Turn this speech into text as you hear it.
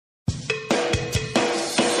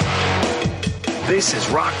This is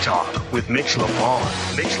Rock Talk with Mitch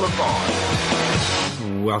LaFon. Mitch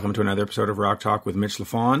LaFon. Welcome to another episode of Rock Talk with Mitch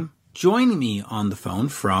LaFon. Joining me on the phone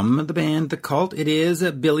from the band The Cult, it is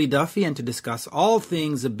Billy Duffy, and to discuss all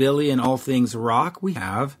things Billy and all things rock, we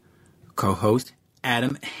have co-host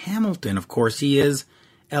Adam Hamilton. Of course, he is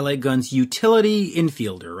LA Guns utility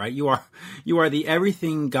infielder, right? You are the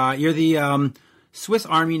everything guy. You're the Swiss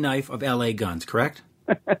Army knife of LA Guns, correct?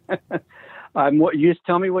 You just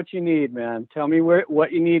tell me what you need, man. Tell me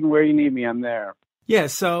what you need and where you need me. I'm there. Yeah.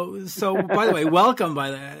 So by the way, welcome.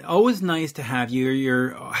 Always nice to have you.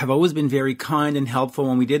 You have always been very kind and helpful.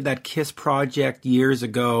 When we did that KISS project years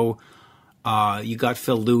ago, you got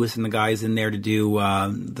Phil Lewis and the guys in there to do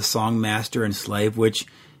the song Master and Slave, which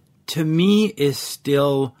to me is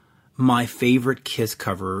still my favorite KISS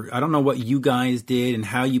cover. I don't know what you guys did and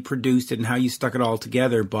how you produced it and how you stuck it all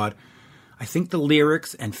together, but I think the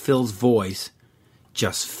lyrics and Phil's voice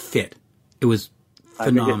just fit. It was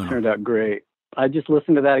phenomenal. I think it turned out great. I just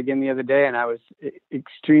listened to that again the other day, and I was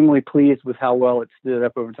extremely pleased with how well it stood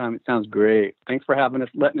up over time. It sounds great. Thanks for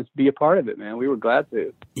letting us be a part of it, man. We were glad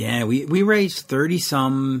to. Yeah, we raised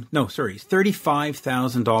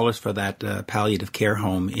 $35,000 for that palliative care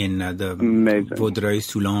home in the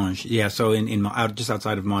Vaudreuil-Soulanges. Yeah, so just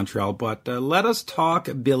outside of Montreal. But let us talk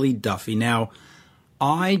Billy Duffy. Now,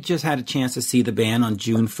 I just had a chance to see the band on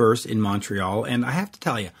June 1st in Montreal, and I have to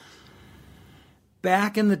tell you,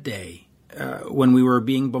 back in the day, when we were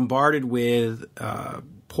being bombarded with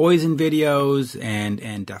Poison videos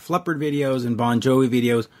and Def Leppard videos and Bon Jovi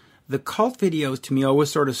videos, the Cult videos to me always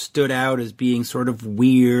sort of stood out as being sort of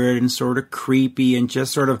weird and sort of creepy and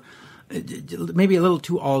just sort of maybe a little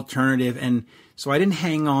too alternative. And so I didn't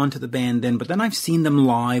hang on to the band then, but then I've seen them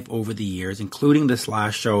live over the years, including this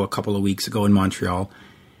last show a couple of weeks ago in Montreal.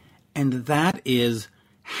 And that is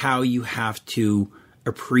how you have to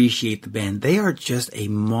appreciate the band. They are just a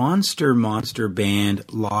monster band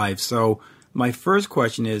live. So my first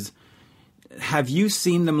question is, have you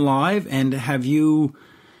seen them live, and have you,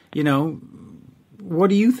 what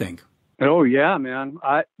do you think? Oh yeah, man.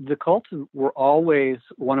 The Cult were always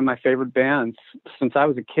one of my favorite bands since I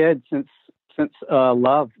was a kid, since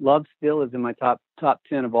Love still is in my top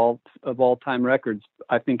 10 of all time records.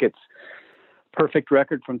 I think it's perfect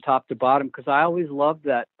record from top to bottom, because I always loved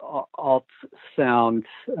that alt sound.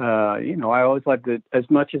 I always loved it as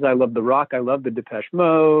much as I love the rock. I love the Depeche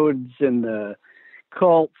Modes and the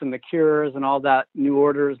Cults and the Cures and all that, New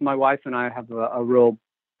Orders. My wife and I have a real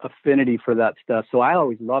affinity for that stuff, so I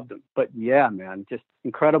always loved them. But yeah, man, just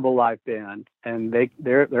incredible live band, and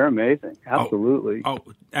they're amazing. Absolutely. Oh,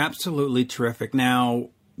 absolutely terrific. Now,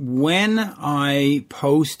 when I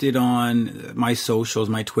posted on my socials,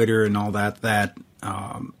 my Twitter and all that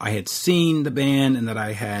I had seen the band and that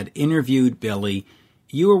I had interviewed Billy,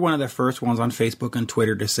 you were one of the first ones on Facebook and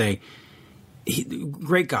Twitter to say,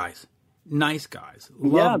 great guys, nice guys,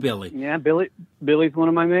 love Billy. Yeah, Billy's one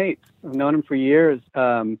of my mates. I've known him for years.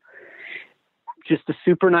 Just a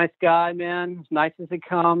super nice guy, man. As nice as they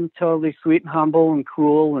come, totally sweet and humble and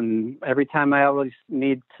cool. And every time I always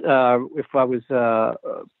needed a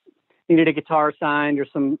guitar signed or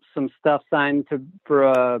some stuff signed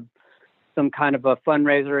for some kind of a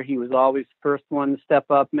fundraiser, he was always the first one to step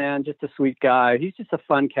up, man. Just a sweet guy. He's just a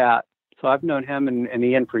fun cat. So I've known him and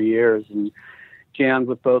Ian for years and jammed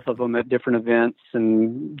with both of them at different events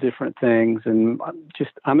and different things. And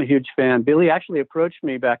I'm a huge fan. Billy actually approached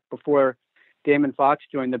me back before Damon Fox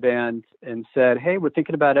joined the band and said, "Hey, we're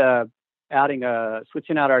thinking about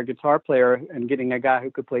switching out our guitar player and getting a guy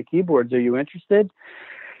who could play keyboards. Are you interested?"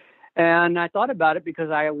 And I thought about it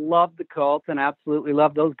because I love the Cult and absolutely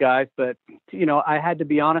love those guys. But, I had to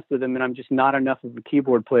be honest with him, and I'm just not enough of a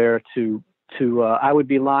keyboard player to I would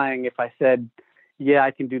be lying if I said, yeah,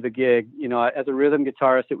 I can do the gig. As a rhythm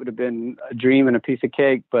guitarist, it would have been a dream and a piece of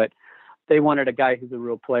cake, but they wanted a guy who's a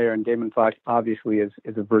real player, and Damon Fox obviously is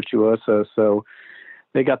a virtuoso. So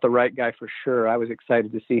they got the right guy for sure. I was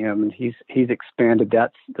excited to see him, and he's expanded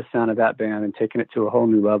the sound of that band and taken it to a whole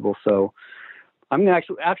new level. So I'm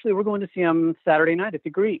actually we're going to see him Saturday night at the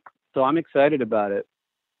Greek. So I'm excited about it.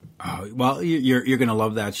 Oh, well, you're going to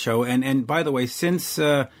love that show. And by the way, since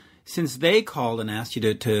they called and asked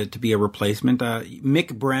you to be a replacement,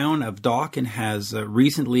 Mick Brown of Dokken has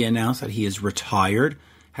recently announced that he is retired.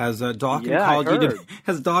 Has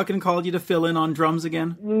Dokken called you to fill in on drums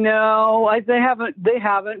again? No, they haven't.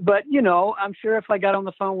 But I'm sure if I got on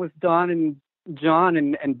the phone with Don and John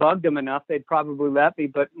and bugged them enough, they'd probably let me.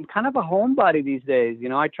 But I'm kind of a homebody these days.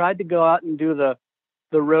 I tried to go out and do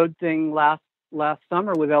the road thing last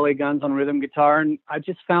summer with LA Guns on rhythm guitar, and I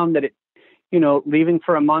just found that leaving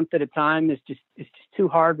for a month at a time it's just too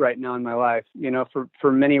hard right now in my life,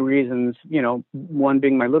 for many reasons. One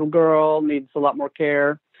being my little girl needs a lot more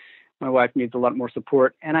care. My wife needs a lot more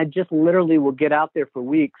support. And I just literally will get out there for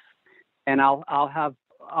weeks and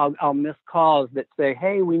I'll miss calls that say,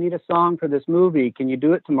 hey, we need a song for this movie. Can you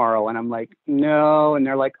do it tomorrow? And I'm like, no. And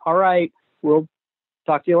they're like, all right, we'll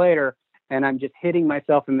talk to you later. And I'm just hitting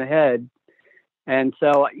myself in the head. And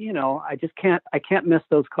so, I can't miss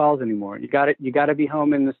those calls anymore. You got to be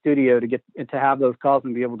home in the studio to have those calls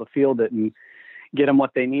and be able to field it and get them what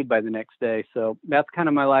they need by the next day. So that's kind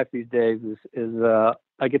of my life these days is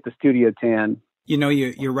I get the studio tan.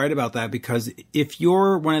 You're right about that, because if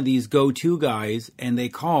you're one of these go-to guys and they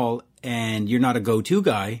call and you're not a go-to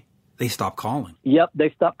guy, they stop calling. Yep. They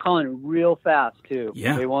stop calling real fast too.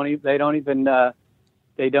 Yeah. They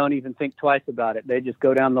don't even think twice about it. They just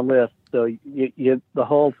go down the list. So the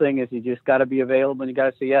whole thing is you just got to be available and you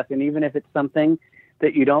got to say yes. And even if it's something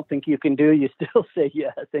that you don't think you can do, you still say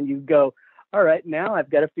yes. And you go, all right, now I've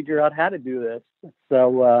got to figure out how to do this.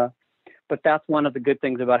 So, but that's one of the good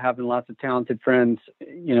things about having lots of talented friends,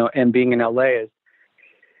 and being in LA is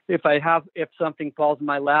if something falls in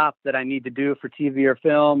my lap that I need to do for TV or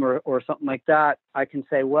film or something like that, I can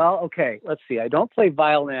say, well, okay, let's see. I don't play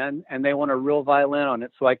violin and they want a real violin on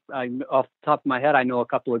it. So I off the top of my head, I know a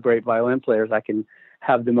couple of great violin players. I can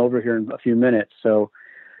have them over here in a few minutes. So,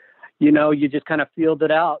 you just kind of field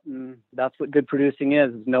it out, and that's what good producing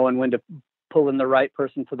is knowing when to pull in the right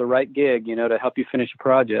person for the right gig, to help you finish a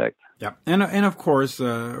project. Yeah. And of course,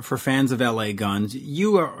 for fans of LA Guns,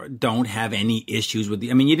 you don't have any issues with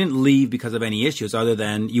you didn't leave because of any issues other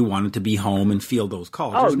than you wanted to be home and field those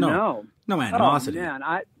calls. Oh, There's no animosity. Oh, man.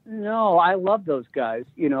 I love those guys.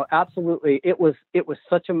 Absolutely. It was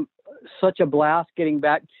such a blast getting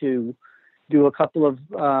back to do a couple of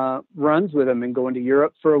runs with them and going to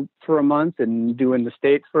Europe for a month and doing the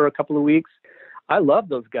States for a couple of weeks. I love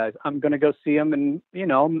those guys. I'm going to go see them, and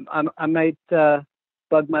I might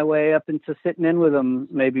bug my way up into sitting in with them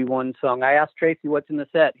maybe one song. I asked Tracy what's in the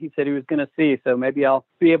set. He said he was going to see, so maybe I'll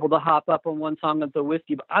be able to hop up on one song of the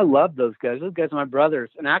Whiskey. But I love those guys. Those guys are my brothers.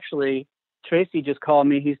 And actually, Tracy just called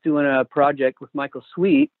me. He's doing a project with Michael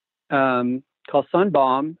Sweet called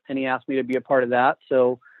Sunbomb, and he asked me to be a part of that.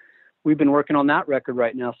 So we've been working on that record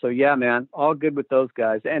right now. So yeah, man, all good with those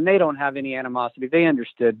guys. And they don't have any animosity. They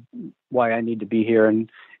understood why I need to be here. And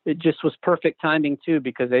it just was perfect timing too,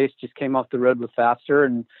 because Ace just came off the road with Faster,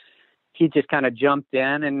 and he just kind of jumped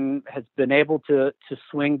in and has been able to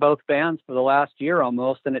swing both bands for the last year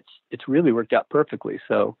almost. And it's really worked out perfectly.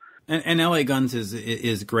 So, and LA Guns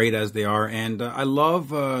is great as they are. And I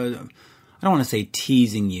love, I don't want to say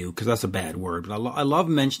teasing you because that's a bad word, but I love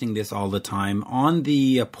mentioning this all the time. On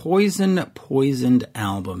the Poisoned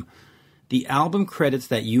album, the album credits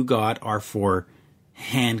that you got are for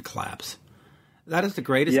hand claps. That is the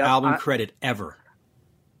greatest album credit ever.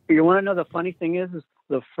 You want to know the funny thing is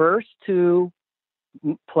the first two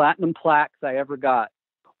platinum plaques I ever got,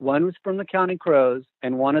 one was from the Counting Crows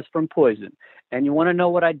and one is from Poison. And you want to know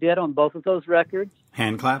what I did on both of those records?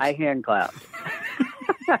 Hand claps? I hand clapped.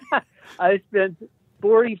 I spent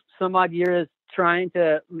 40 some odd years trying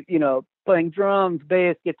to, playing drums,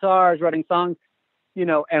 bass, guitars, writing songs,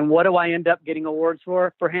 and what do I end up getting awards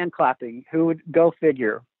for? For hand clapping. Who would go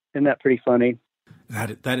figure? Isn't that pretty funny?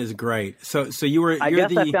 That is great. So you were. I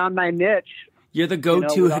guess I found my niche. You're the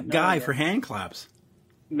go-to guy for hand claps.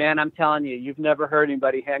 Man, I'm telling you, you've never heard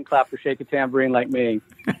anybody hand clap or shake a tambourine like me.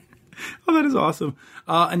 Oh, that is awesome.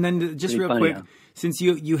 And then just real quick, since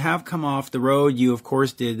you have come off the road, you of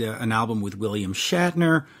course did an album with William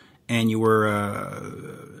Shatner, and you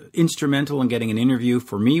were instrumental in getting an interview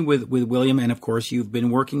for me with William, and of course you've been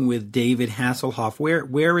working with David Hasselhoff.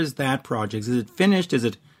 Where is that project? Is it finished? Is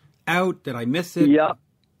it out? Did I miss it? Yep.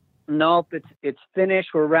 Nope, it's finished.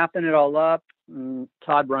 We're wrapping it all up.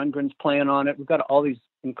 Todd Rundgren's playing on it. We've got all these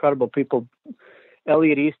incredible people.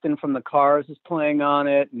 Elliot Easton from the Cars is playing on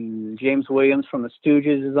it, and James Williams from the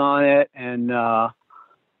Stooges is on it. And oh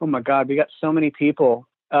my God, we got so many people.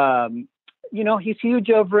 He's huge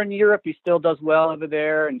over in Europe. He still does well over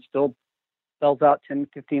there and still sells out 10,000,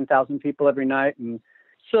 15,000 people every night. And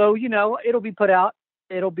so, it'll be put out.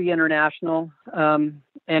 It'll be international.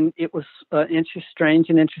 And it was strange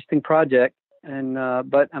and interesting project. And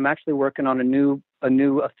but I'm actually working on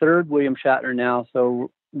a third William Shatner now.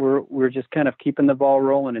 So we're just kind of keeping the ball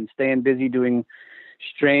rolling and staying busy doing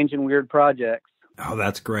strange and weird projects. Oh,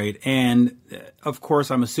 that's great. And of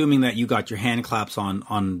course, I'm assuming that you got your hand claps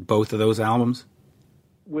on both of those albums.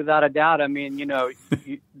 Without a doubt. I mean,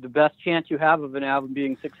 the best chance you have of an album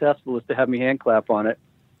being successful is to have me hand clap on it.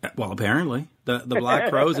 Well, apparently the Black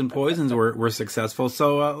Crowes and Poisons were successful.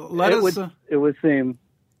 So it would seem.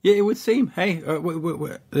 Yeah, it would seem. Hey,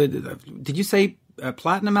 did you say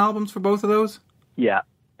platinum albums for both of those? Yeah,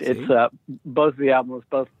 it's both of the albums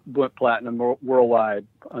both went platinum worldwide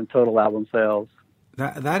on total album sales.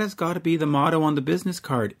 That has got to be the motto on the business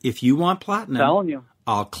card. If you want platinum, I'm telling you,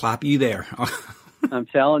 I'll clap you there. I'm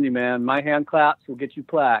telling you, man. My hand claps will get you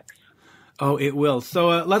plaques. Oh, it will.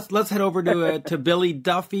 So let's head over to Billy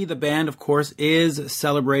Duffy. The band, of course, is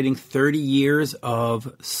celebrating 30 years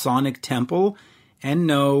of Sonic Temple, and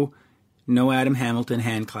no Adam Hamilton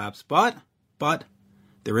hand claps, but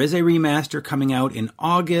there is a remaster coming out in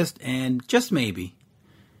August, and just maybe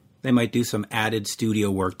they might do some added studio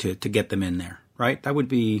work to get them in there. Right? That would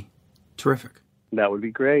be terrific. That would be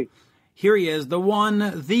great. Here he is, the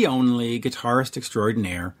one, the only guitarist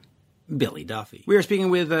extraordinaire, Billy Duffy. We are speaking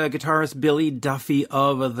with guitarist Billy Duffy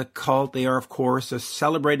of The Cult. They are, of course,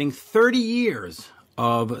 celebrating 30 years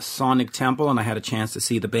of Sonic Temple, and I had a chance to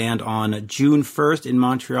see the band on June 1st in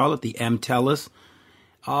Montreal at the M. Telus.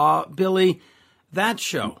 Billy, that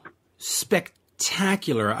show,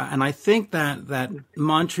 spectacular, and I think that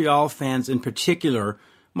Montreal fans in particular,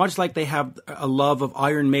 much like they have a love of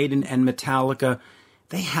Iron Maiden and Metallica,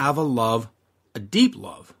 they have a deep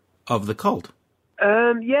love of The Cult.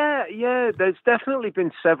 Yeah. There's definitely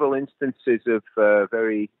been several instances of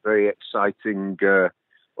very, very exciting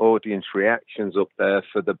audience reactions up there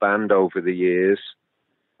for the band over the years,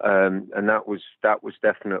 and that was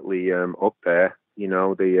definitely up there. You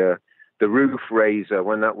know, the roof raiser,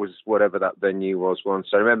 when that was whatever that venue was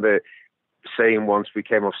once. I remember saying once we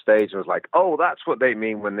came off stage, I was like, "Oh, that's what they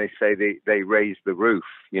mean when they say they raise the roof."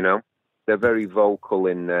 You know, they're very vocal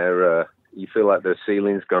in their. You feel like the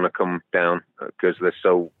ceiling's going to come down because they're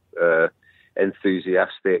so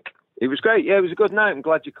enthusiastic. It was great. Yeah, it was a good night. I'm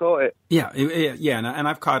glad you caught it. Yeah, and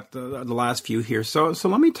I've caught the last few here. So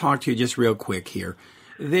let me talk to you just real quick here.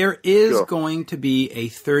 There is going to be a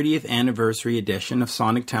 30th anniversary edition of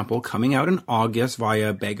Sonic Temple coming out in August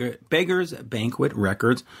via Beggars Banquet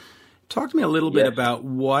Records. Talk to me a little bit about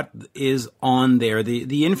what is on there.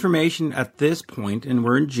 The information at this point, and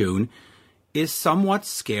we're in June, is somewhat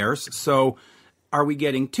scarce. So are we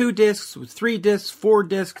getting 2 discs, 3 discs, 4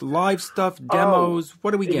 discs, live stuff, demos?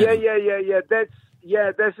 What are we getting?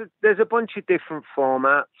 Yeah. There's a bunch of different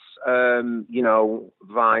formats. Vinyl,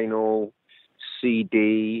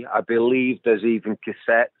 CD. I believe there's even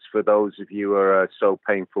cassettes for those of you who are so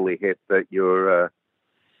painfully hip that you're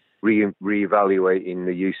reevaluating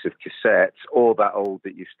the use of cassettes, or that old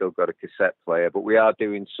that you've still got a cassette player. But we are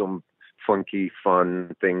doing some funky,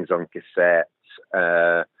 fun things on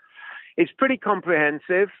cassettes. It's pretty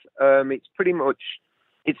comprehensive. It's pretty much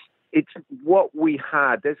it's what we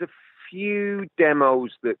had. There's a few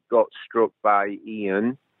demos that got struck by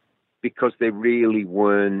Ian because they really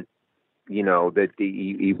weren't. You know, that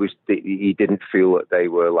he didn't feel that they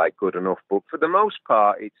were like good enough. But for the most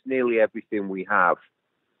part, it's nearly everything we have.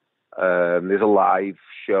 There's a live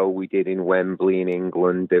show we did in Wembley in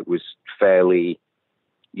England that was fairly,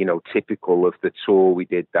 typical of the tour we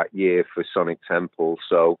did that year for Sonic Temple.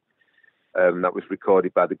 So that was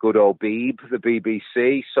recorded by the good old Beeb, the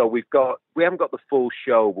BBC. So we haven't got the full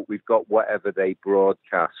show, but we've got whatever they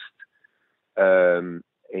broadcast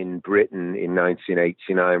in Britain in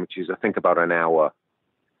 1989, which is I think about an hour.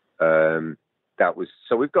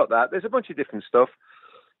 So we've got that. There's a bunch of different stuff.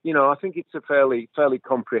 I think it's a fairly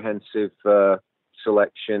comprehensive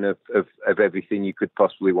selection of everything you could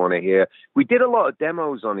possibly want to hear. We did a lot of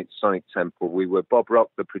demos on it, Sonic Temple. Bob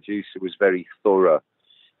Rock, the producer, was very thorough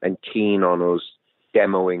and keen on us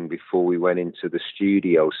demoing before we went into the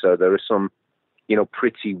studio. So there are some,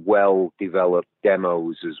 pretty well-developed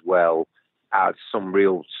demos as well as some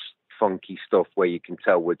real funky stuff where you can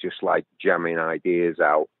tell we're just like jamming ideas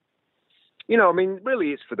out.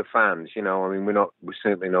 Really it's for the fans, we're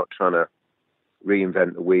certainly not trying to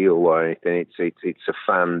reinvent the wheel or anything. It's a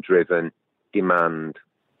fan-driven demand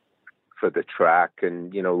for the track.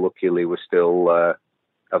 And, luckily we're still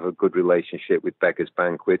have a good relationship with Beggars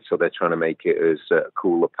Banquet, so they're trying to make it as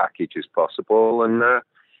cool a package as possible. And,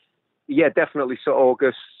 definitely. So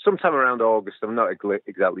August, sometime around August, I'm not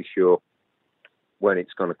exactly sure when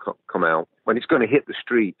it's going to come out, when it's going to hit the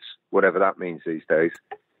streets, whatever that means these days.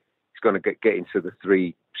 Going to get into the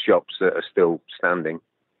 3 shops that are still standing.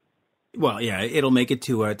 Well, yeah, it'll make it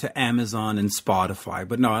to Amazon and Spotify.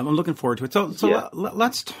 But no, I'm looking forward to it. So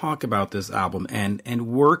let's talk about this album and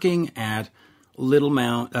working at Little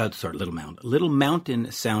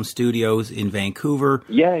Mountain Sound Studios in Vancouver.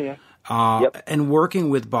 Yeah. And working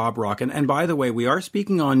with Bob Rock. And by the way, we are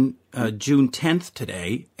speaking on June 10th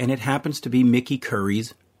today, and it happens to be Mickey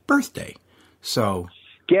Curry's birthday. So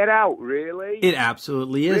Get Out, really? It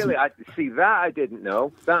absolutely is. Really? I didn't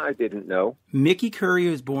know. Mickey Curry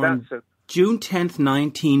was born June 10th,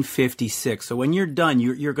 1956. So when you're done,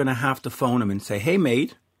 you're going to have to phone him and say, "Hey,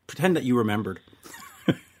 mate," pretend that you remembered.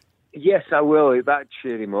 Yes, I will. That'd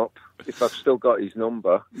cheer him up if I've still got his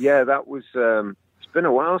number. Yeah, that was... it's been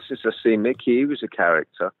a while since I've seen Mickey. He was a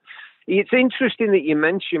character. It's interesting that you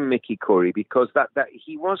mentioned Mickey Curry because that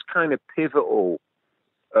he was kind of pivotal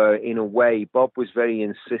in a way. Bob was very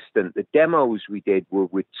insistent. The demos we did were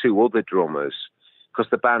with two other drummers because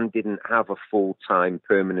the band didn't have a full-time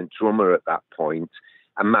permanent drummer at that point.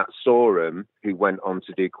 And Matt Sorum, who went on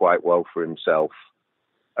to do quite well for himself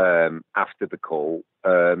after the Cult,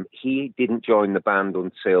 he didn't join the band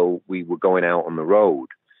until we were going out on the road.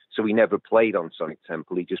 So he never played on Sonic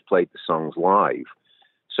Temple. He just played the songs live.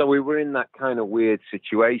 So we were in that kind of weird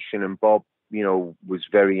situation. And Bob, was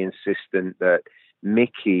very insistent that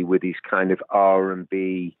Mickey, with his kind of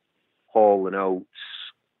R&B, Hall & Oates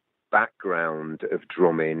background of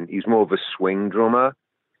drumming, he's more of a swing drummer,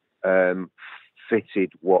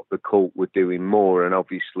 fitted what the Cult were doing more. And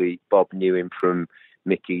obviously Bob knew him from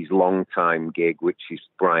Mickey's longtime gig, which is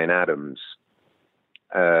Bryan Adams,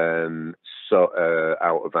 out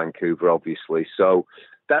of Vancouver, obviously. So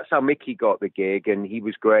that's how Mickey got the gig, and he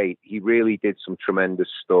was great. He really did some tremendous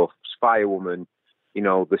stuff. Firewoman,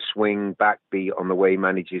 the swing backbeat on the way he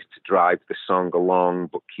manages to drive the song along,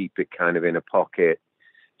 but keep it kind of in a pocket.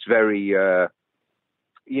 It's very, there's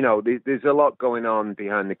a lot going on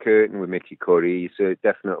behind the curtain with Mickey Curry. He's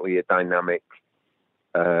definitely a dynamic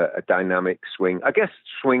swing. I guess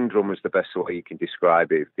swing drummer is the best way you can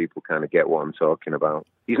describe it if people kind of get what I'm talking about.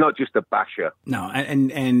 He's not just a basher. No,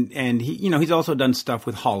 and he, he's also done stuff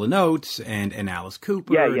with Hall & Oates and Alice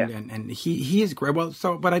Cooper. Yeah. And he is great. Well,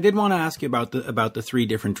 but I did want to ask you about the three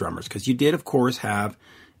different drummers, because you did, of course, have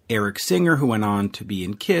Eric Singer, who went on to be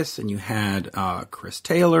in Kiss, and you had Chris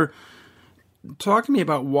Taylor. Talk to me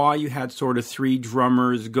about why you had sort of three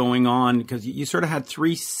drummers going on, because you sort of had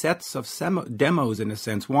three sets of demos in a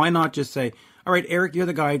sense. Why not just say, "All right, Eric, you're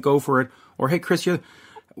the guy, go for it," or "Hey, Chris,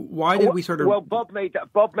 why did we sort of?" Well, Bob made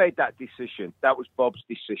that decision. That was Bob's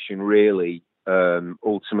decision, really.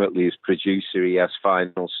 Ultimately, as producer, he has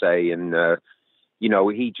final say, and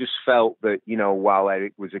he just felt that while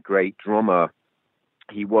Eric was a great drummer,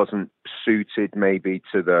 he wasn't suited maybe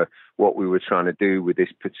to what we were trying to do with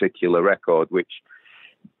this particular record, which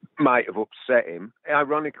might have upset him.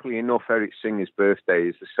 Ironically enough, Eric Singer's birthday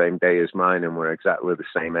is the same day as mine, and we're exactly the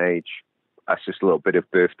same age. That's just a little bit of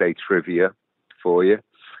birthday trivia for you.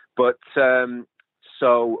 But hey,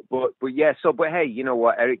 you know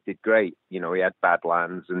what? Eric did great. He had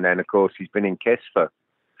Badlands, and then of course he's been in Kiss for,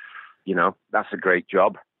 that's a great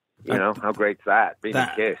job. How great's that? Being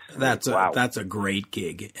a Kiss. That's a great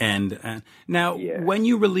gig. And now, when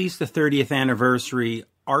you release the 30th anniversary,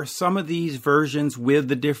 are some of these versions with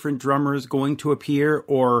the different drummers going to appear,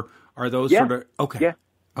 or are those sort of okay? Yeah.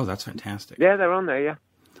 Oh, that's fantastic. Yeah, they're on there. Yeah.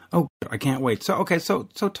 Oh, I can't wait. So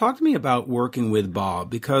talk to me about working with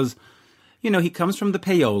Bob, because he comes from the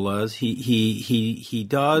Payolas. He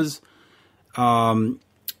does.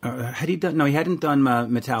 Had he done? No, he hadn't done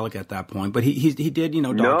Metallica at that point, but he did.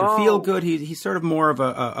 Dr. Feelgood. He's sort of more of a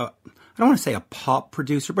I don't want to say a pop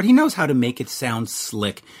producer, but he knows how to make it sound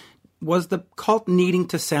slick. Was the Cult needing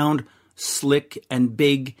to sound slick and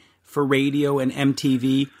big for radio and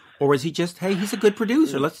MTV, or was he just, hey, he's a good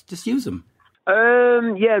producer, let's just use him?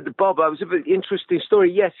 Bob, that was an interesting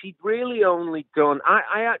story. Yes, he'd really only done.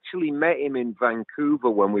 I actually met him in Vancouver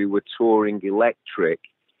when we were touring Electric.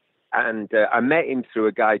 And I met him through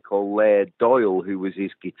a guy called Laird Doyle, who was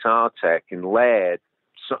his guitar tech. And Laird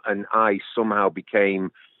and I somehow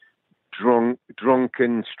became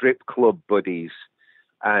drunken strip club buddies.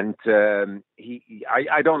 And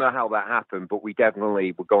I don't know how that happened, but we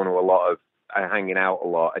definitely were going to a lot of hanging out a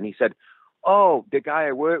lot. And he said, "Oh, the guy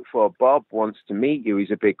I work for, Bob, wants to meet you.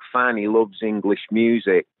 He's a big fan. He loves English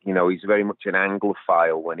music. He's very much an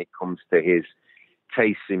Anglophile when it comes to his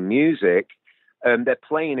taste in music. They're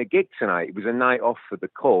playing a gig tonight." It was a night off for the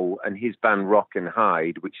Cult, and his band Rock and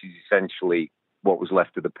Hide, which is essentially what was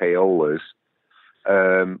left of the Payolas,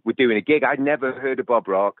 were doing a gig. I'd never heard of Bob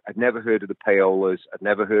Rock. I'd never heard of the Payolas. I'd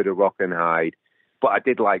never heard of Rock and Hide, but I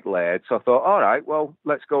did like Laird. So I thought, all right, well,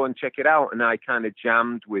 let's go and check it out. And I kind of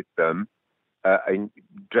jammed with them,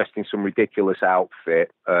 dressed in some ridiculous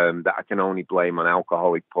outfit that I can only blame on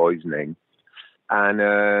alcoholic poisoning.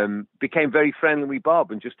 And became very friendly with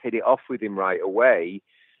Bob and just hit it off with him right away.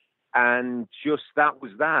 And just that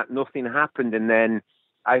was that. Nothing happened. And then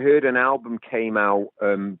I heard an album came out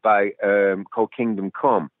called Kingdom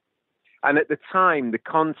Come, And at the time, the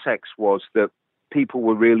context was that people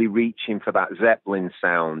were really reaching for that Zeppelin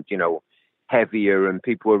sound, heavier, and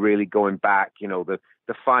people were really going back. The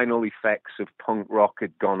final effects of punk rock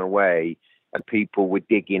had gone away, and people were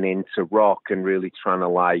digging into rock and really trying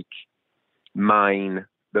to mine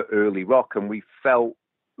the early rock. And we felt,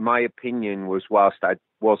 my opinion was, whilst I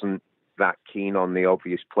wasn't that keen on the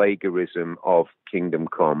obvious plagiarism of Kingdom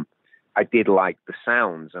Come, I did like the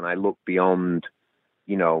sounds, and I looked beyond,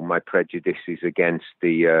 my prejudices against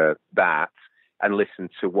that, and listened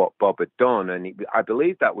to what Bob had done. And I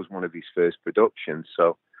believe that was one of his first productions.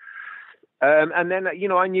 So, and then,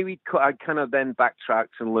 I knew I kind of then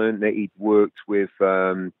backtracked and learned that he'd worked with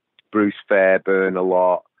Bruce Fairbairn a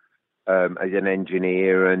lot as an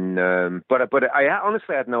engineer. And but I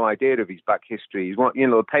honestly had no idea of his back history. He's one,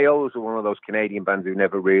 the Payolas are one of those Canadian bands who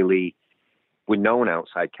never really were known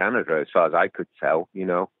outside Canada, as far as I could tell,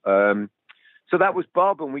 So that was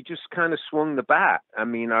Bob, and we just kind of swung the bat. I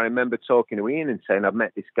mean, I remember talking to Ian and saying, I've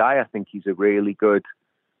met this guy. I think he's a really good,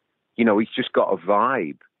 he's just got a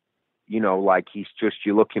vibe, he's just,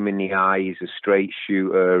 you look him in the eye, he's a straight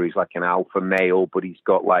shooter. He's like an alpha male, but he's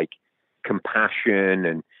got compassion,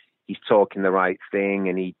 and he's talking the right thing.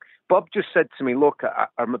 And Bob just said to me, look,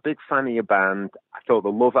 I'm a big fan of your band. I thought the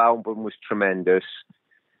Love album was tremendous.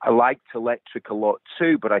 I liked Electric a lot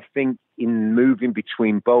too, but I think in moving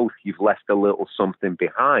between both, you've left a little something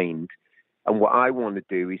behind. And what I want to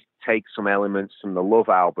do is take some elements from the Love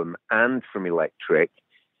album and from Electric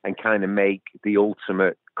and kind of make the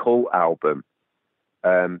ultimate cult album.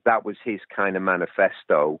 That was his kind of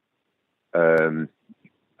manifesto. And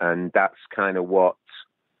that's kind of what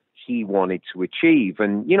he wanted to achieve.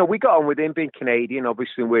 And, we got on with him being Canadian.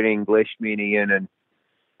 Obviously, we're English, me and Ian,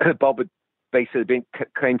 and Bob had basically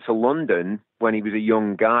came to London when he was a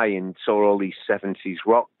young guy and saw all these 70s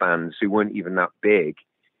rock bands who weren't even that big.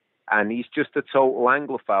 And he's just a total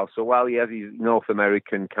Anglophile. So while he has his North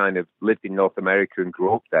American lived in North America and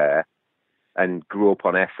grew up there and grew up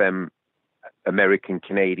on FM American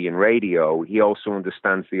Canadian radio, he also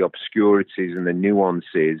understands the obscurities and the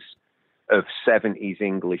nuances of 70s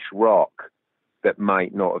English rock that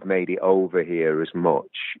might not have made it over here as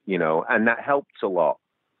much, and that helped a lot.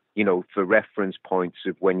 For reference points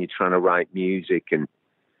of when you're trying to write music and,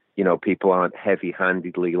 people aren't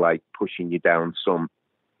heavy-handedly pushing you down some,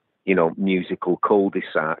 musical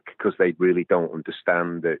cul-de-sac because they really don't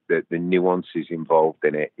understand the nuances involved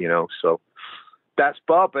in it, So that's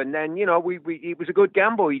Bob. And then, it was a good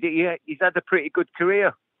gamble. He's had a pretty good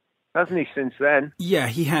career, hasn't he, since then? Yeah,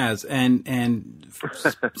 he has. And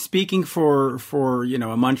speaking for a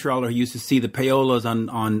Montrealer who used to see the Payolas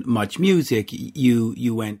on Much Music,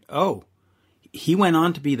 you went, oh, he went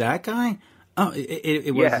on to be that guy? Oh,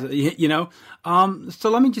 it was, so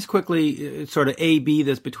let me just quickly sort of A-B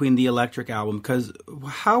this between the Electric album, because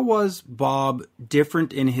how was Bob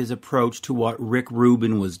different in his approach to what Rick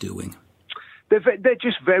Rubin was doing? They're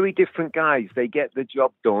just very different guys. They get the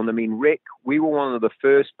job done. I mean, Rick, we were one of the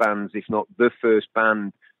first bands, if not the first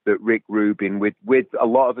band, that Rick Rubin, with a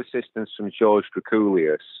lot of assistance from George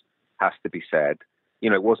Drakoulias, has to be said.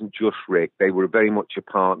 It wasn't just Rick. They were very much a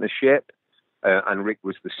partnership, and Rick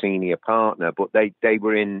was the senior partner. But they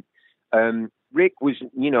were in... Rick was,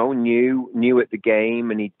 new at the game,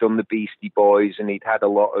 and he'd done the Beastie Boys, and he'd had a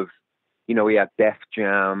lot of... he had Def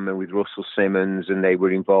Jam and with Russell Simmons, and they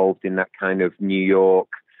were involved in that kind of New York,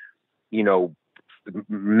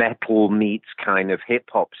 metal meets kind of hip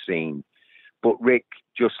hop scene. But Rick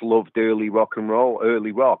just loved early rock.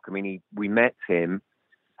 I mean, we met him,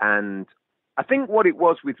 and I think what it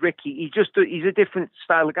was with Rick, he's a different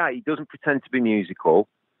style of guy. He doesn't pretend to be musical.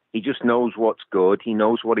 He just knows what's good. He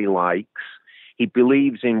knows what he likes. He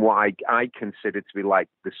believes in what I consider to be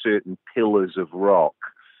the certain pillars of rock,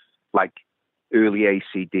 like early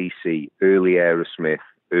AC/DC, early Aerosmith,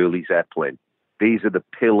 early Zeppelin. These are the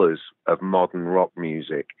pillars of modern rock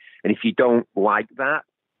music. And if you don't like that,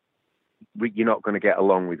 you're not going to get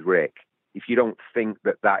along with Rick. If you don't think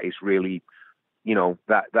that is really,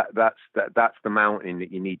 that's the mountain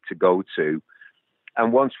that you need to go to.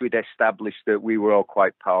 And once we'd established that we were all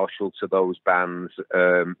quite partial to those bands,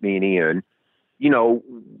 me and Ian,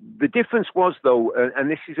 the difference was, though, and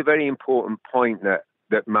this is a very important point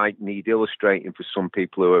that might need illustrating for some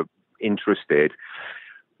people who are interested.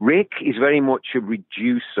 Rick is very much a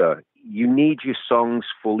reducer. You need your songs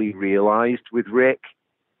fully realized with Rick.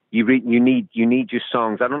 You need your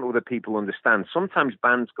songs. I don't know whether people understand. Sometimes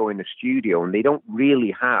bands go in the studio and they don't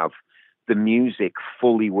really have the music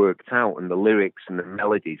fully worked out and the lyrics and the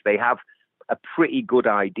melodies. They have a pretty good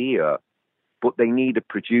idea, but they need a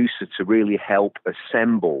producer to really help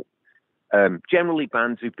assemble Generally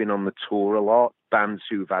bands who've been on the tour a lot, bands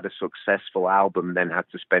who've had a successful album, then had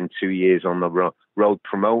to spend 2 years on the road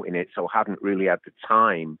promoting it, so haven't really had the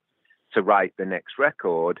time to write the next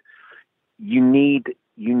record. You need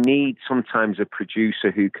sometimes a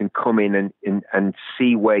producer who can come in and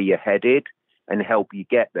see where you're headed and help you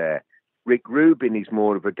get there. Rick Rubin is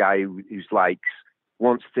more of a guy who's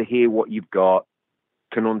wants to hear what you've got,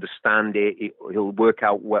 can understand it. He'll work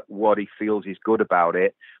out what he feels is good about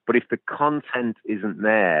it. But if the content isn't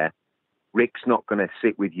there, Rick's not going to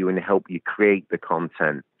sit with you and help you create the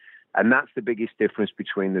content. And that's the biggest difference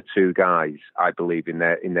between the two guys, I believe, in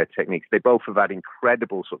their techniques. They both have had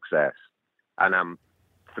incredible success, and I'm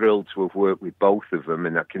thrilled to have worked with both of them,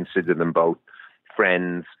 and I consider them both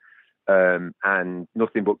friends, and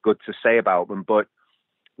nothing but good to say about them. But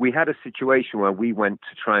we had a situation where we went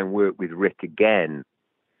to try and work with Rick again,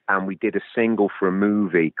 and we did a single for a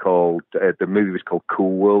movie called, the movie was called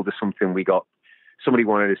Cool World or something. Somebody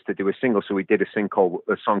wanted us to do a single, so we did a song called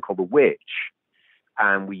The Witch,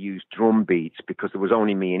 and we used drum beats because there was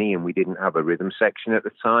only me and Ian. We didn't have a rhythm section at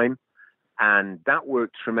the time, and that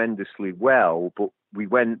worked tremendously well. But we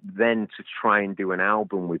went then to try and do an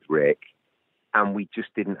album with Rick, and we just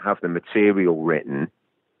didn't have the material written.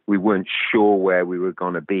 We weren't sure where we were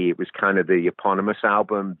going to be. It was kind of the eponymous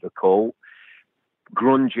album, The Cult.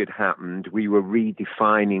 Grunge had happened. We were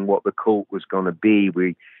redefining what The Cult was going to be.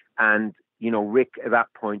 Rick at that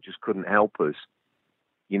point just couldn't help us.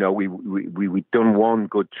 We'd done one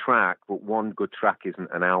good track, but one good track isn't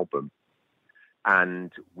an album.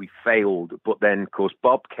 And we failed. But then, of course,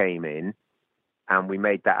 Bob came in, and we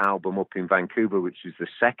made that album up in Vancouver, which was the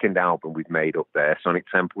second album we've made up there. Sonic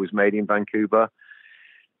Temple was made in Vancouver.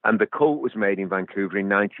 And The Cult was made in Vancouver in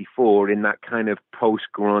 94 in that kind of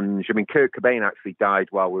post-grunge. I mean, Kurt Cobain actually died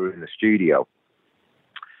while we were in the studio.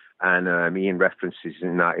 And Ian references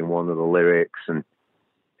in that in one of the lyrics. And,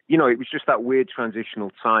 it was just that weird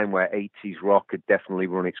transitional time where 80s rock had definitely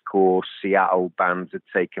run its course. Seattle bands had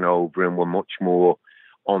taken over and were much more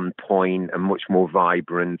on point and much more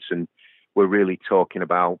vibrant, and were really talking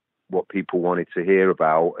about what people wanted to hear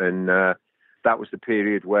about. And that was the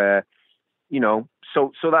period where,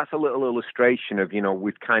 so that's a little illustration of,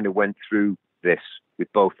 we've kind of went through this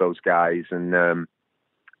with both those guys. And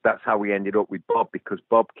that's how we ended up with Bob, because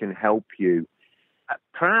Bob can help you.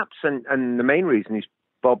 Perhaps, and the main reason is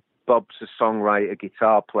Bob's a songwriter,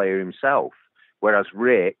 guitar player himself, whereas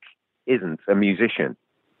Rick isn't a musician.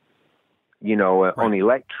 Right. On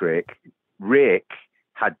electric, Rick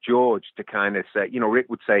had George to kind of say, Rick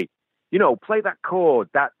would say, play that chord,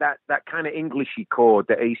 that kind of Englishy chord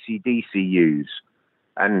that AC/DC use.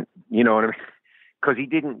 And you know what I mean? Because he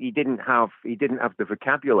didn't have the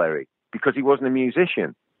vocabulary, because he wasn't a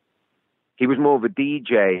musician. He was more of a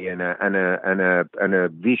DJ and a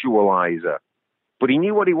visualizer. But he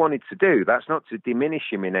knew what he wanted to do. That's not to diminish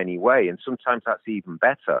him in any way. And sometimes that's even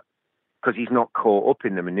better, because he's not caught up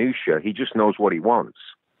in the minutiae. He just knows what he wants.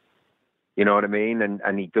 You know what I mean?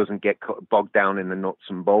 And he doesn't get bogged down in the nuts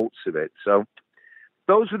and bolts of it. So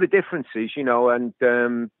those were the differences, and,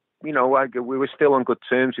 we were still on good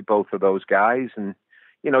terms with both of those guys. And,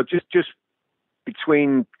 just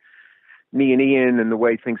between me and Ian and the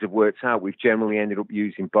way things have worked out, we've generally ended up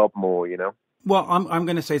using Bob more, Well, I'm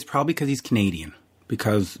going to say it's probably because he's Canadian.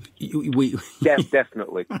 Because we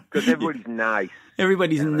definitely, because everybody's nice.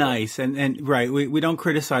 Everybody's nice, and right. We don't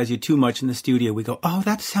criticize you too much in the studio. We go, oh,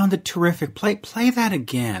 that sounded terrific. Play that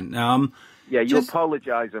again. You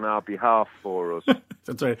apologize on our behalf for us.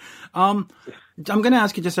 That's right. I'm going to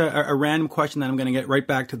ask you just a random question, then I'm going to get right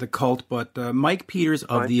back to The Cult. But Mike Peters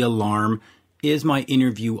of The Alarm is my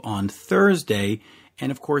interview on Thursday, and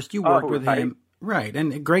of course you worked with him, right?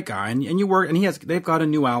 And a great guy, and you work, and they've got a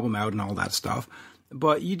new album out and all that stuff.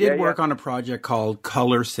 But you did work on a project called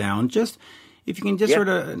Color Sound. Just if you can just sort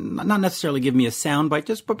of not necessarily give me a sound bite,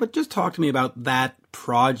 but just talk to me about that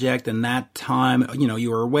project and that time.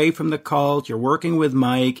 You were away from The Cult. You're working with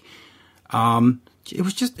Mike.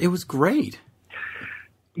 It was great.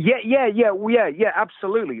 Yeah,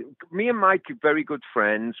 absolutely. Me and Mike are very good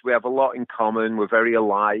friends. We have a lot in common. We're very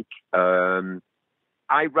alike.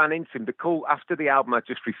 I ran into him. The Cult, after the album I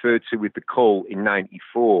just referred to with The Cult in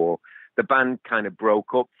 94, the band kind of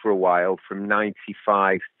broke up for a while from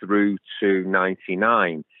 95 through to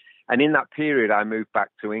 99. And in that period, I moved back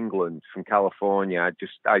to England from California.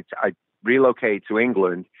 I relocated to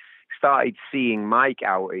England, started seeing Mike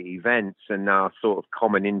out at events, and our sort of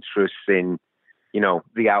common interests in,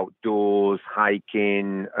 the outdoors,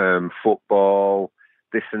 hiking, football,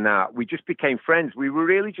 this and that. We just became friends. We were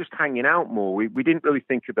really just hanging out more. We didn't really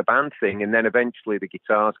think of the band thing. And then eventually the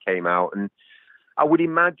guitars came out, and I would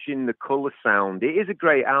imagine the Colour Sound. It is a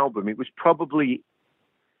great album. It was probably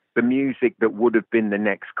the music that would have been the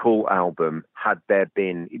next Cult album had there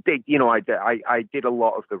been. I did a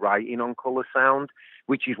lot of the writing on Colour Sound,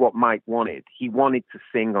 which is what Mike wanted. He wanted to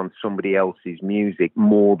sing on somebody else's music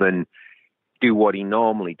more than do what he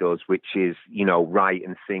normally does, which is, write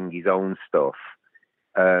and sing his own stuff.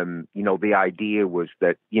 The idea was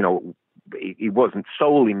that, it wasn't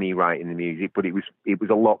solely me writing the music, but it was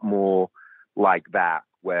a lot more like that,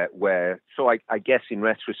 so I guess in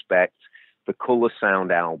retrospect, the Colour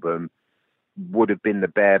Sound album would have been the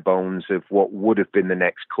bare bones of what would have been the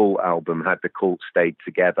next Cult album had the Cult stayed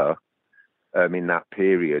together in that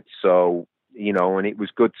period. So, and it was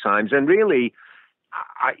good times. And really,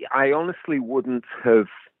 I honestly wouldn't have,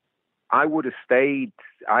 I would have stayed.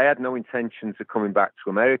 I had no intentions of coming back to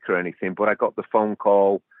America or anything, but I got the phone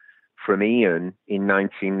call from Ian in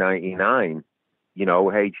 1999,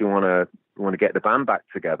 hey, do you want to get the band back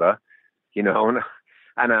together? And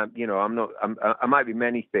I might be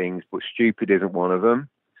many things, but stupid isn't one of them.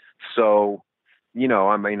 So,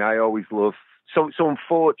 I always love, so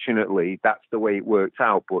unfortunately that's the way it worked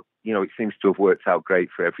out, but, it seems to have worked out great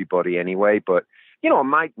for everybody anyway. But,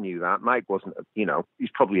 Mike knew that. Mike wasn't, he's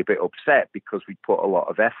probably a bit upset because we put a lot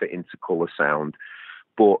of effort into Colour Sound,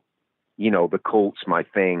 but, the Cult's my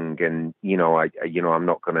thing. And, I'm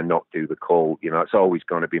not going to not do the Cult, it's always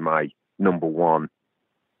going to be my number one.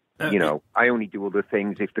 I only do other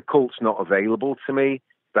things. If the Cult's not available to me,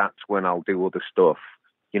 that's when I'll do other stuff.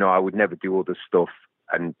 I would never do other stuff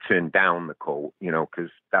and turn down the Cult,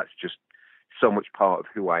 because that's just so much part of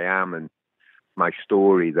who I am and my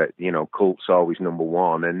story that, Cult's always number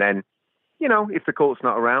one. And then, if the Cult's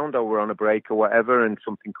not around or we're on a break or whatever and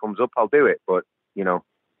something comes up, I'll do it. But,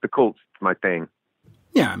 the Cult's my thing.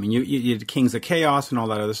 Yeah, I mean, you did Kings of Chaos and all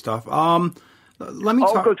that other stuff. Let me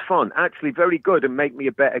talk. Good fun, actually, very good, and make me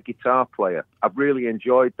a better guitar player. I've really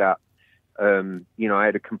enjoyed that. I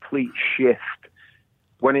had a complete shift.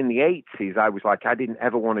 When in the 80s, I was like, I didn't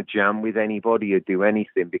ever want to jam with anybody or do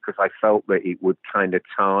anything because I felt that it would kind of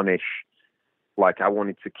tarnish. Like I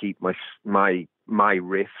wanted to keep my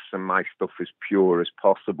riffs and my stuff as pure as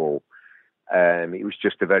possible. It was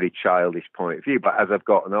just a very childish point of view. But as I've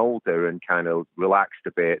gotten older and kind of relaxed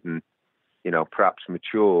a bit and, perhaps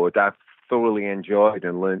matured, I've thoroughly enjoyed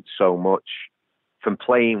and learned so much from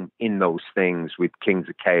playing in those things with Kings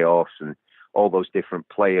of Chaos and all those different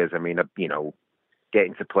players. I mean,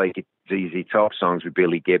 getting to play ZZ Top songs with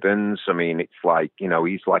Billy Gibbons. I mean, it's like,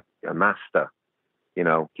 he's like a master,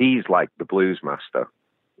 he's like the blues master.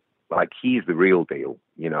 Like he's the real deal,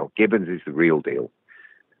 Gibbons is the real deal.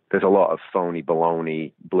 There's a lot of phony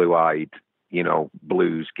baloney, blue-eyed,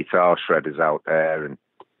 blues guitar shredders out there. And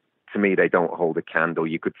to me, they don't hold a candle.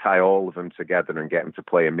 You could tie all of them together and get them to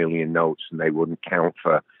play a million notes and they wouldn't count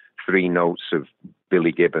for 3 notes of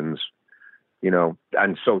Billy Gibbons,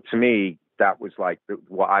 And so to me, that was like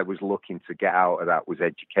what I was looking to get out of that was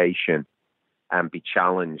education and be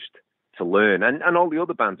challenged to learn. And all the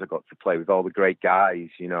other bands I got to play with, all the great guys,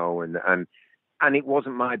 and it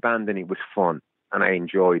wasn't my band and it was fun. And I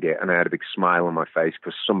enjoyed it, and I had a big smile on my face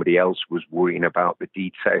because somebody else was worrying about the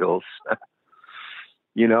details.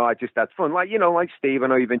 I just had fun. Like Steve, I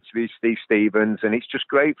know you've interviewed Steve Stevens, and it's just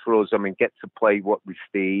great for us. I mean, get to play with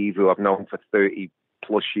Steve, who I've known for 30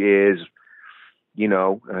 plus years,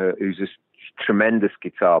 who's a tremendous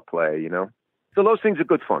guitar player, So those things are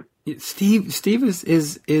good fun. Steve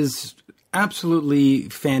is absolutely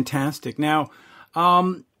fantastic. Now,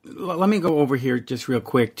 let me go over here just real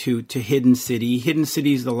quick to Hidden City. Hidden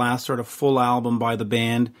City is the last sort of full album by the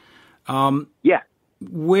band. Yeah.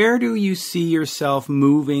 Where do you see yourself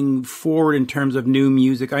moving forward in terms of new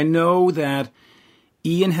music? I know that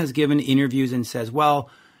Ian has given interviews and says, well,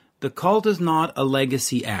 the Cult is not a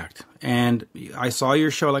legacy act. And I saw your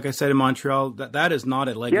show, like I said, in Montreal. That is not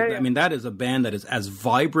a legacy. Yeah. I mean, that is a band that is as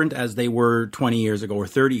vibrant as they were 20 years ago or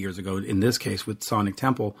 30 years ago, in this case with Sonic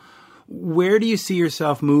Temple. Where do you see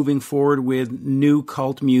yourself moving forward with new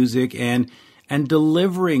Cult music and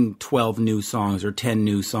delivering 12 new songs or 10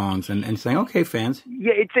 new songs and saying, okay, fans?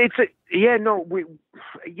 Yeah, that's a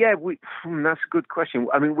good question.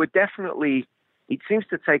 I mean, we're definitely, it seems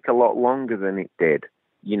to take a lot longer than it did,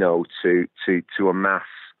 to amass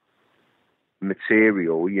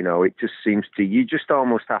material, it just seems to, you just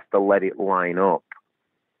almost have to let it line up.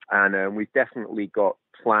 And we've definitely got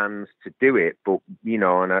plans to do it, but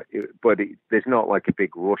there's not like a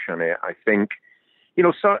big rush on it. I think,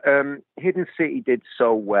 Hidden City did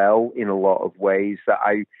so well in a lot of ways that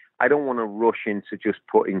I don't want to rush into just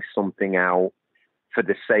putting something out for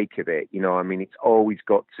the sake of it. I mean, it's always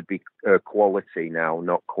got to be quality now,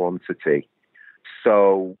 not quantity.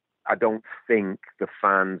 So I don't think the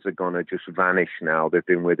fans are going to just vanish now. They've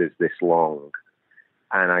been with us this long.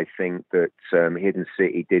 And I think that Hidden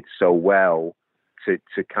City did so well to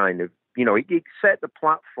kind of, you know, it set the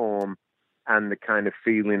platform and the kind of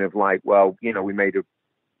feeling of like, well, you know, we made a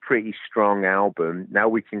pretty strong album. Now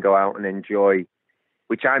we can go out and enjoy,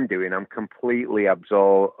 which I'm doing. I'm completely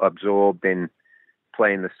absorbed in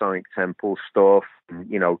playing the Sonic Temple stuff. And,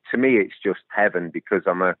 you know, to me, it's just heaven because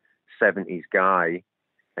I'm a 70s guy.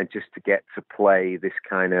 And just to get to play this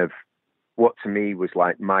kind of what to me was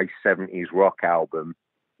like my 70s rock album,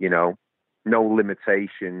 you know, no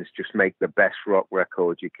limitations, just make the best rock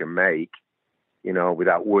record you can make, you know,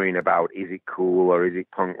 without worrying about is it cool or is it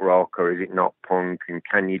punk rock or is it not punk and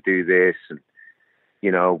can you do this? And,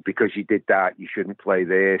 you know, because you did that, you shouldn't play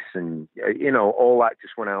this. And, you know, all that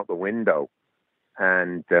just went out the window.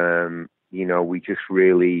 And, you know, we just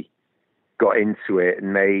really got into it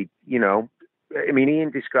and made, you know, I mean,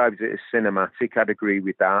 Ian describes it as cinematic. I'd agree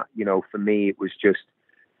with that. You know, for me, it was just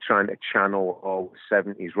trying to channel all the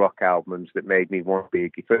 70s rock albums that made me want to be a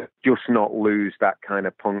guitar, just not lose that kind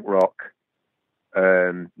of punk rock,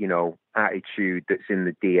 you know, attitude that's in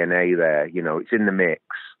the DNA there. You know, it's in the mix.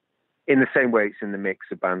 In the same way it's in the mix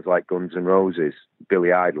of bands like Guns N' Roses,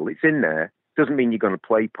 Billy Idol. It's in there. Doesn't mean you're going to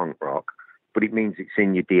play punk rock, but it means it's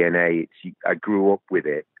in your DNA. I grew up with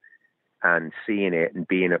it and seeing it and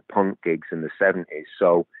being at punk gigs in the 70s.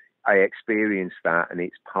 So I experienced that, and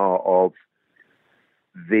it's part of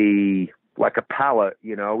like a palette,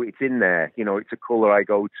 you know, it's in there. You know, it's a color I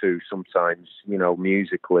go to sometimes, you know,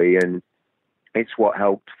 musically, and it's what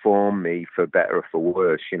helped form me for better or for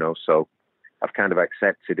worse, you know. So I've kind of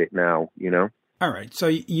accepted it now, you know. All right. So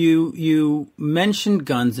you mentioned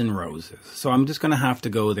Guns N' Roses. So I'm just going to have to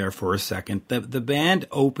go there for a second. The band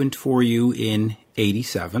opened for you in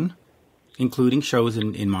 87. Including shows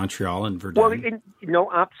in Montreal and Verdun.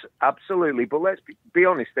 Well, absolutely. But let's be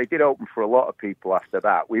honest, they did open for a lot of people after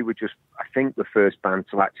that. We were just, I think, the first band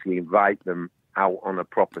to actually invite them out on a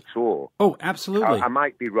proper tour. Oh, absolutely. I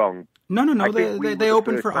might be wrong. No. They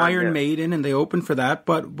opened for Iron Maiden and they opened for that.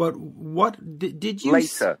 But what did you...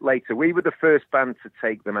 Later. We were the first band to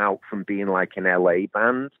take them out from being like an LA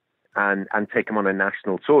band and take them on a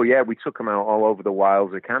national tour. Yeah, we took them out all over the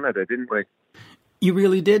wilds of Canada, didn't we? You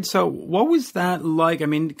really did. So what was that like? I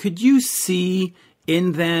mean, could you see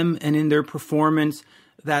in them and in their performance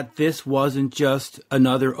that this wasn't just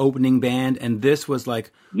another opening band and this was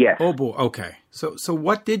like, yes. Oh boy, okay. So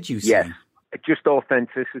what did you see? Yes, just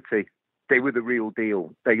authenticity. They were the real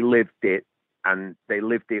deal. They lived it, and they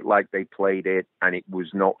lived it like they played it, and it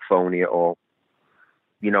was not phony at all.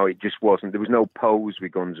 You know, it just wasn't. There was no pose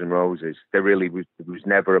with Guns N' Roses. There was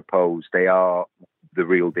never a pose. They are the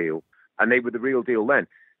real deal. And they were the real deal then.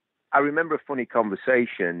 I remember a funny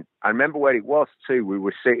conversation. I remember where it was too. We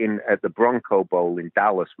were sitting at the Bronco Bowl in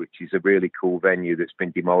Dallas, which is a really cool venue that's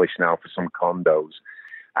been demolished now for some condos.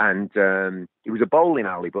 And it was a bowling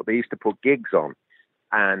alley, but they used to put gigs on.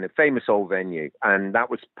 And a famous old venue. And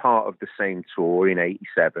that was part of the same tour in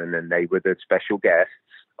 87. And they were the special guests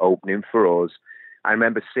opening for us. I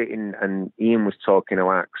remember sitting and Ian was talking to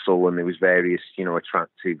Axl, and there was various, you know,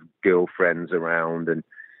 attractive girlfriends around, and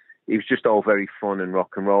it was just all very fun and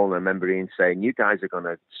rock and roll. And I remember Ian saying, you guys are going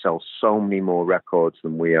to sell so many more records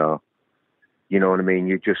than we are. You know what I mean?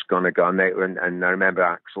 You're just going to go. And I remember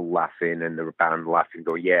Axl laughing and the band laughing,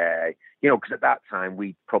 go, yeah. You know, because at that time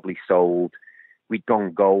we'd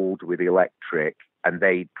gone gold with Electric, and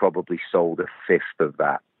they'd probably sold a fifth of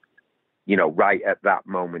that, you know, right at that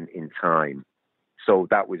moment in time. So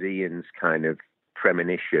that was Ian's kind of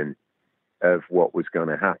premonition of what was going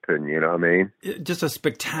to happen, you know what I mean? Just a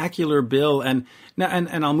spectacular bill, and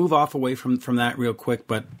I'll move away from that real quick.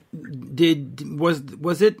 But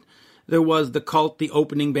was it there was the Cult, the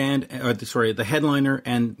opening band, the headliner,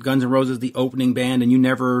 and Guns N' Roses, the opening band, and you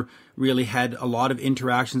never really had a lot of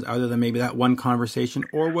interactions other than maybe that one conversation,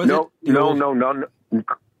 or was it?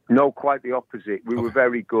 No, quite the opposite. We were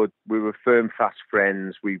very good. We were firm, fast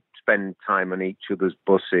friends. We spent time on each other's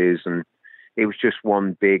buses, and it was just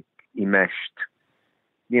one big enmeshed,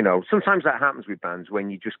 you know, sometimes that happens with bands when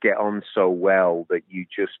you just get on so well that you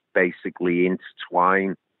just basically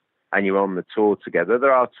intertwine and you're on the tour together.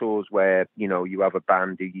 There are tours where, you know, you have a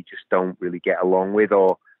band who you just don't really get along with,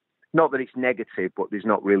 or not that it's negative, but there's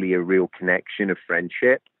not really a real connection of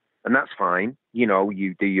friendship, and that's fine. You know,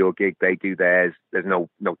 you do your gig, they do theirs. There's no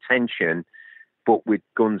tension. But with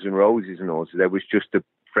Guns N' Roses and all, there was just a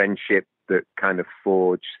friendship that kind of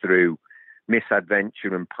forged through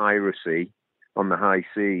misadventure and piracy on the high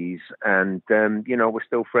seas, and you know, we're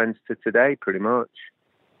still friends to today, pretty much.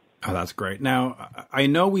 Oh, that's great. Now, I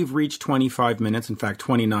know we've reached 25 minutes, in fact,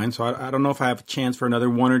 29, so I don't know if I have a chance for another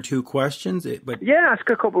one or two questions. But yeah, ask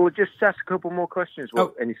a couple more questions.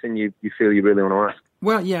 Anything you feel you really want to ask?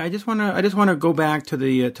 Well, yeah, I just want to go back to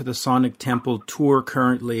the Sonic Temple tour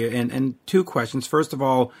currently, and two questions. First of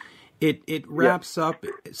all, it wraps up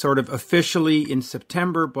sort of officially in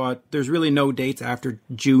September, but there's really no dates after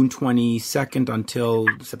June 22nd until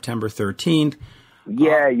September 13th.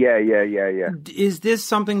 Yeah. Is this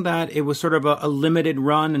something that it was sort of a limited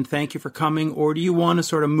run and thank you for coming, or do you want to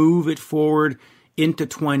sort of move it forward into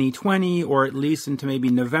 2020 or at least into maybe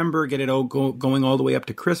November, get it all going all the way up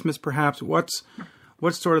to Christmas perhaps? What's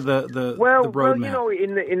sort of the roadmap? Well, you know,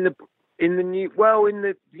 in the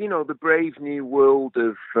brave new world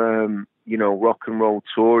of rock and roll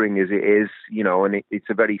touring as it is, you know, and it's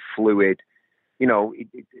a very fluid. You know,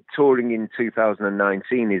 touring in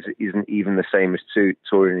 2019 isn't even the same as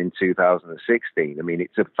touring in 2016. I mean,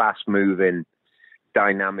 it's a fast-moving,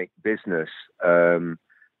 dynamic business,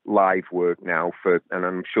 live work now, and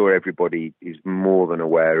I'm sure everybody is more than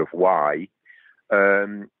aware of why.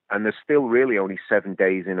 And there's still really only 7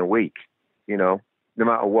 days in a week, you know. No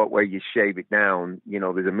matter what way you shave it down, you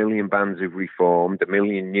know, there's 1 million bands have reformed, 1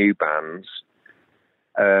 million new bands,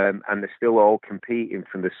 and they're still all competing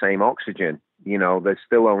for the same oxygen. You know, there's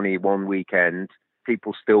still only one weekend.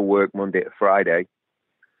 People still work Monday to Friday.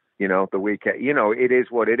 You know, the weekend, you know, it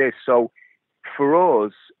is what it is. So for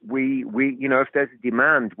us, we you know, if there's a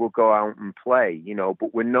demand, we'll go out and play, you know,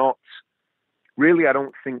 but we're not really, I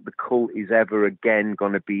don't think the Cult is ever again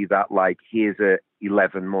going to be that, like, here's a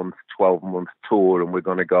 11-month, 12-month tour and we're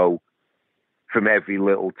going to go from every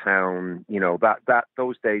little town, you know, that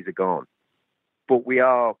those days are gone. But we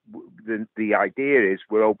are, the idea is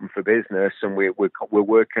we're open for business and we're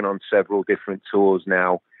working on several different tours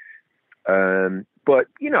now. But,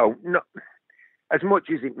 you know, not, as much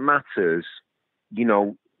as it matters, you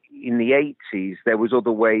know, in the 80s, there was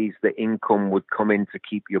other ways that income would come in to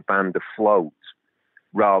keep your band afloat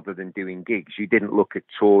rather than doing gigs. You didn't look at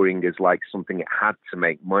touring as like something that had to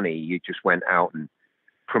make money. You just went out and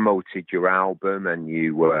promoted your album, and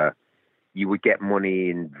you would get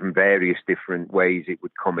money from various different ways it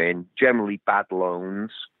would come in, generally bad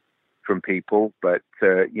loans from people. But,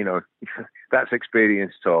 you know, that's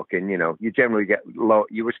experience talking. You know, you generally get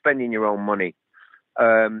you were spending your own money.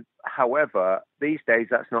 However, these days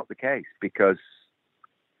that's not the case because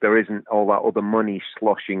there isn't all that other money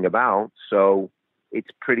sloshing about. So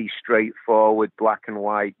it's pretty straightforward, black and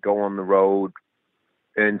white, go on the road,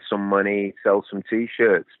 earn some money, sell some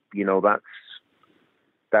T-shirts. You know,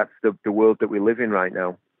 that's the world that we live in right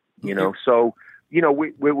now, you know. So, you know,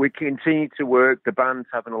 we continue to work. The band's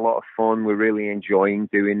having a lot of fun. We're really enjoying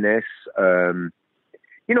doing this.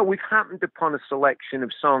 You know, we've happened upon a selection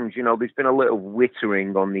of songs. You know, there's been a little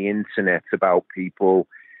wittering on the internet about people.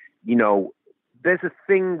 You know, there's a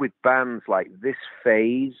thing with bands like this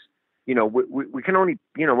phase. You know, we can only,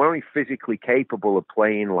 you know, we're only physically capable of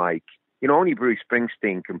playing like, you know, only Bruce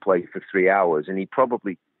Springsteen can play for 3 hours, and he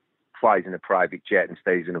probably flies in a private jet and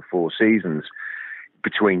stays in a Four Seasons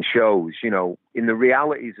between shows. You know, in the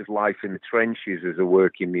realities of life in the trenches as a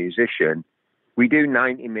working musician, we do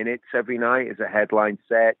 90 minutes every night as a headline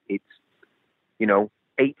set. It's, you know,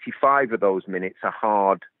 85 of those minutes are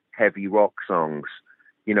hard, heavy rock songs.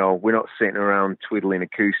 You know, we're not sitting around twiddling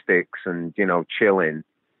acoustics and, you know, chilling.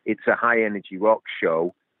 It's a high energy rock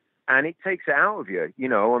show, and it takes it out of you. You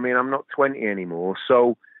know, I mean, I'm not 20 anymore,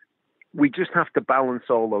 so we just have to balance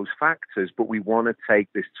all those factors, but we want to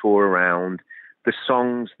take this tour around. The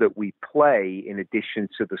songs that we play, in addition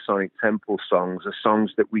to the Sonic Temple songs, are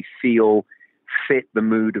songs that we feel fit the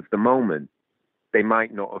mood of the moment. They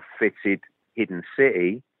might not have fitted Hidden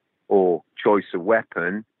City or Choice of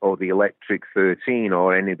Weapon or the Electric 13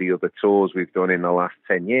 or any of the other tours we've done in the last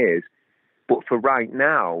 10 years. But for right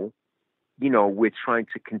now, you know, we're trying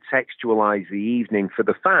to contextualize the evening for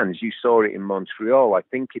the fans. You saw it in Montreal. I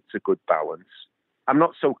think it's a good balance. I'm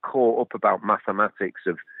not so caught up about mathematics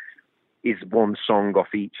of is one song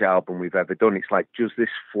off each album we've ever done. It's like, does this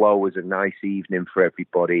flow as a nice evening for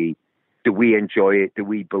everybody? Do we enjoy it? Do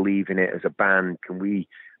we believe in it as a band? Can we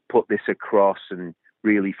put this across and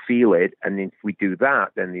really feel it? And if we do that,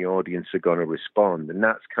 then the audience are going to respond. And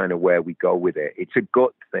that's kind of where we go with it. It's a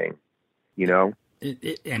gut thing, you know?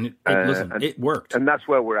 Listen, it worked. And that's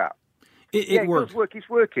where we're at. It worked. It does work. It's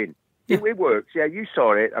working. Yeah. It works. Yeah, you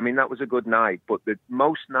saw it. I mean, that was a good night, but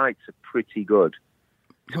most nights are pretty good.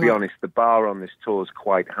 To be honest, the bar on this tour is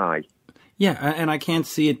quite high. Yeah, and I can't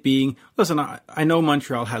see it being... Listen, I know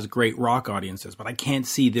Montreal has great rock audiences, but I can't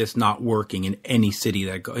see this not working in any city.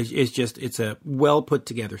 It's a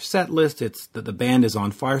well-put-together set list. It's the band is on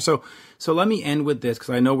fire. So let me end with this, because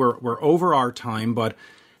I know we're over our time, but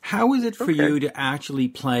how is it for you to actually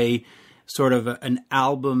play sort of an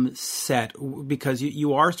album set? Because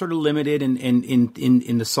you are sort of limited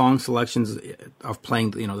in the song selections of playing,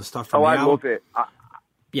 the stuff from the album. I love it.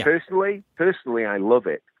 Personally, I love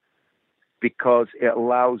it, because it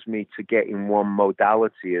allows me to get in one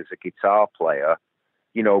modality as a guitar player,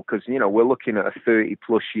 because, we're looking at a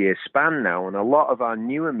 30-plus year span now, and a lot of our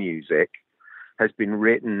newer music has been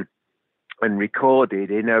written and recorded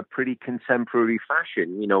in a pretty contemporary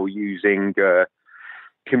fashion, using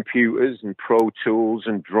computers and Pro Tools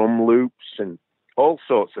and drum loops and all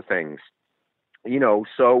sorts of things,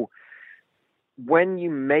 so when you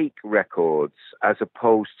make records as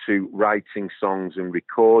opposed to writing songs and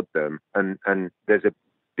record them, and there's a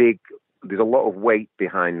lot of weight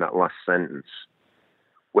behind that last sentence.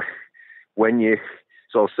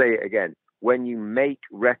 So I'll say it again. When you make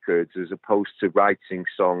records as opposed to writing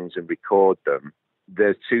songs and record them,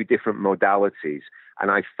 there's two different modalities. And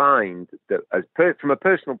I find that from a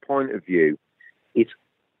personal point of view, it's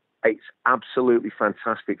absolutely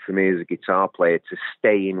fantastic for me as a guitar player to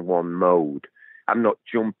stay in one mode. I'm not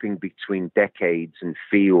jumping between decades and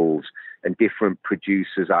feels and different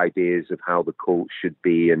producers' ideas of how the Cult should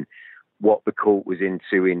be and what the Cult was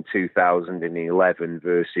into in 2011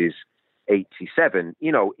 versus 87.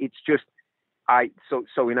 It's just,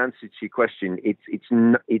 so in answer to your question,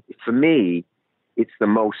 for me, it's the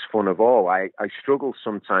most fun of all. I struggle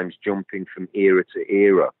sometimes jumping from era to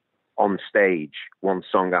era on stage, one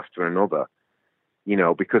song after another,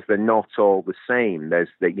 because they're not all the same.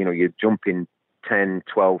 You're jumping 10,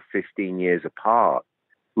 12, 15 years apart,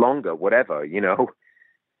 longer, whatever,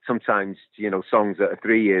 sometimes, songs that are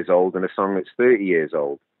 3 years old and a song that's 30 years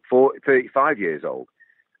old, 35 years old.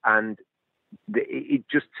 And it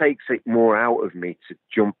just takes it more out of me to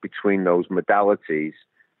jump between those modalities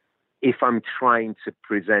if I'm trying to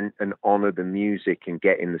present and honor the music and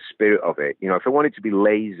get in the spirit of it. If I wanted to be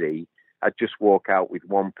lazy, I'd just walk out with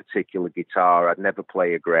one particular guitar. I'd never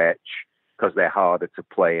play a Gretsch, because they're harder to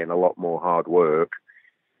play and a lot more hard work.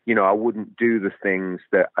 I wouldn't do the things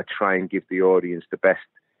that I try and give the audience the best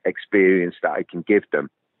experience that I can give them.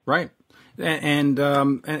 Right. And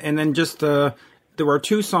then just there were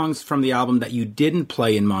two songs from the album that you didn't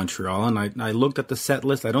play in Montreal, and I looked at the set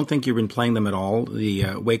list. I don't think you've been playing them at all.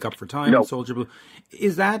 The Wake Up for Time and Soldier Blue.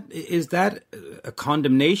 Is that a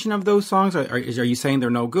condemnation of those songs? Are you saying they're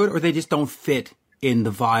no good, or they just don't fit in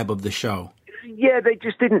the vibe of the show? Yeah, they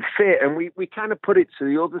just didn't fit, and we kind of put it to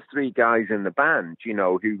the other three guys in the band,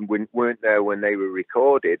 who weren't there when they were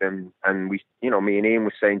recorded, and we, me and Ian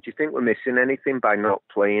were saying, do you think we're missing anything by not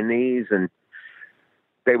playing these? And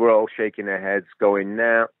they were all shaking their heads, going,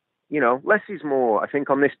 "Nah, less is more." I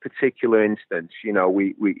think on this particular instance,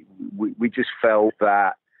 we just felt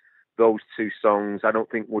that those two songs, I don't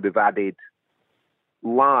think would have added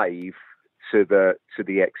live to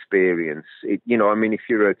the experience. If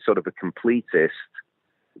you're a sort of a completist,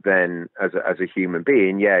 then as a human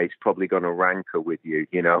being, yeah, it's probably going to rancor with you.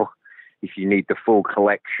 If you need the full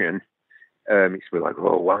collection, it's like,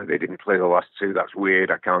 oh, why they didn't play the last two? That's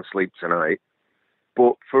weird. I can't sleep tonight.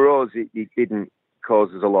 But for us, it didn't cause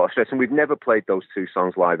us a lot of stress, and we've never played those two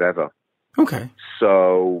songs live ever. Okay.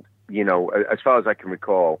 So, as far as I can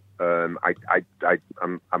recall, I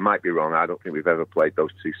might be wrong. I don't think we've ever played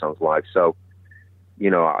those two songs live. So,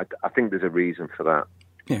 I think there's a reason for that.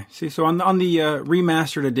 Yeah. See, so on the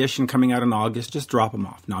remastered edition coming out in August, just drop them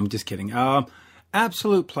off. No, I'm just kidding.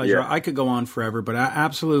 Absolute pleasure. Yeah. I could go on forever, but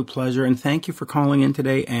absolute pleasure. And thank you for calling in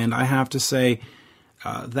today. And I have to say,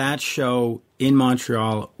 that show in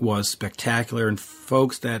Montreal was spectacular. And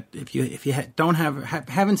folks, that if you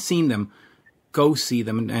haven't seen them, go see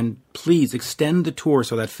them, and please extend the tour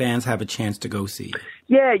so that fans have a chance to go see.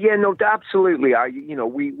 Yeah, no, absolutely.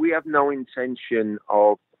 We have no intention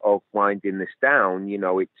of winding this down.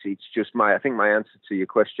 It's just I think my answer to your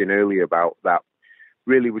question earlier about that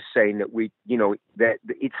really was saying that that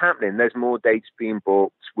it's happening. There's more dates being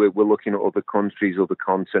booked. We're looking at other countries, other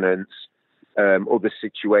continents, other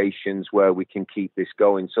situations where we can keep this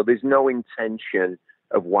going. So there's no intention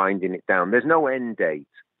of winding it down. There's no end date.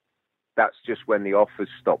 That's just when the offers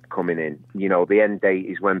stop coming in. The end date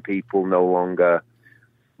is when people no longer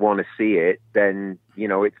want to see it. Then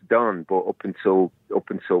it's done. But up until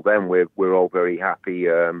then, we're all very happy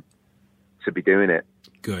to be doing it.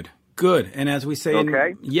 Good. And as we say, and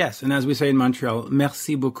as we say in Montreal,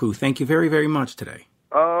 merci beaucoup. Thank you very, very much today.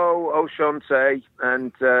 Oh, Shante,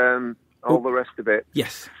 and all the rest of it.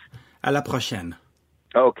 Yes. À la prochaine.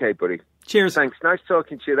 Okay, buddy. Cheers. Thanks. Nice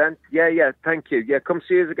talking to you then. Yeah, thank you. Yeah, come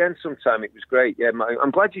see us again sometime. It was great. Yeah,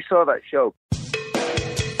 I'm glad you saw that show.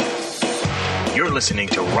 You're listening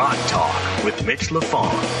to Rock Talk with Mitch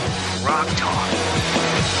LaFon. Rock Talk.